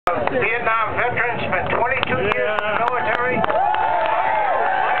Vietnam veterans, spent 22 years in the military.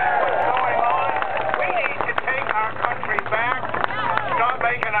 What's going on? We need to take our country back, stop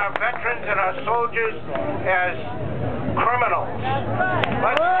making our veterans and our soldiers as criminals.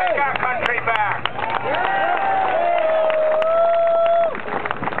 Let's take our country back.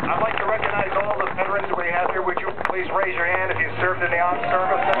 I'd like to recognize all the veterans we have here. Would you please raise your hand if you served in the armed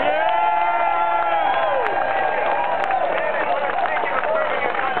services?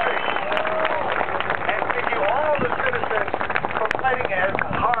 As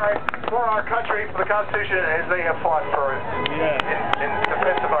hard for our country, for the Constitution, as they have fought for it in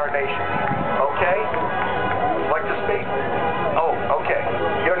defense of our nation. Okay? Like to speak? Oh, okay.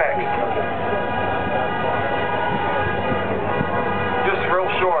 You're next. Just real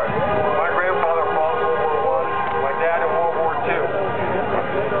short. My grandfather fought in World War I. My dad in World War II.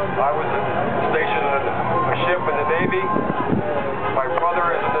 I was stationed in a ship in the Navy. My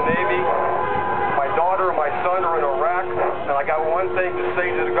brother is in the Navy. My daughter and my son are in Iraq, and I got one thing to say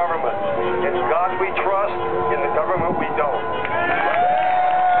to the government. In God we trust, in the government we don't.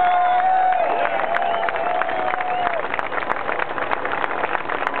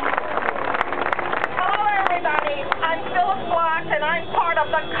 Hello everybody, I'm Phyllis Block, and I'm part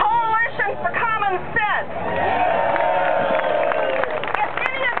of the Coalition for Common Sense. If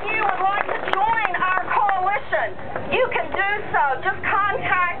any of you would like to join our coalition, you can do so. Just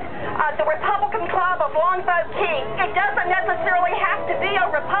contact the Republican Club of Longboat Key. It doesn't necessarily have to be a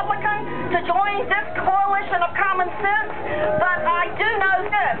Republican to join this coalition of common sense, but I do know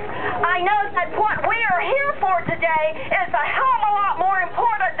this. I know that what we are here for today is a hell of a lot more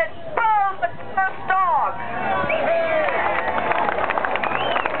important than Bo the first dog.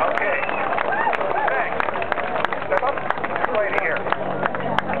 Okay. Thanks. Step up. Right here.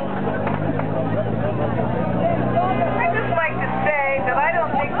 I'd just like to say that I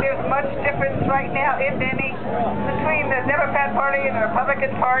don't think there's much difference right now, if any, between the Democrat Party and the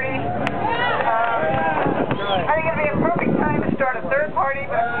Republican Party. I think it'd be a perfect time to start a third party,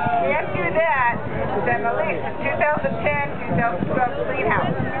 but if we can't do that, then at least in 2010, 2012, clean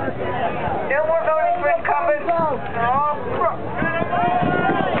house. No more voting for incumbents. They're all crooks.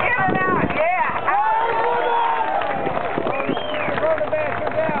 Get them out, yeah.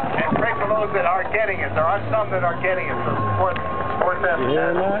 And pray for those that are getting it. There are some that are getting it, so support them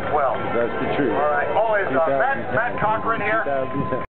as well. That's the truth. All right. Always, Matt Cochran here.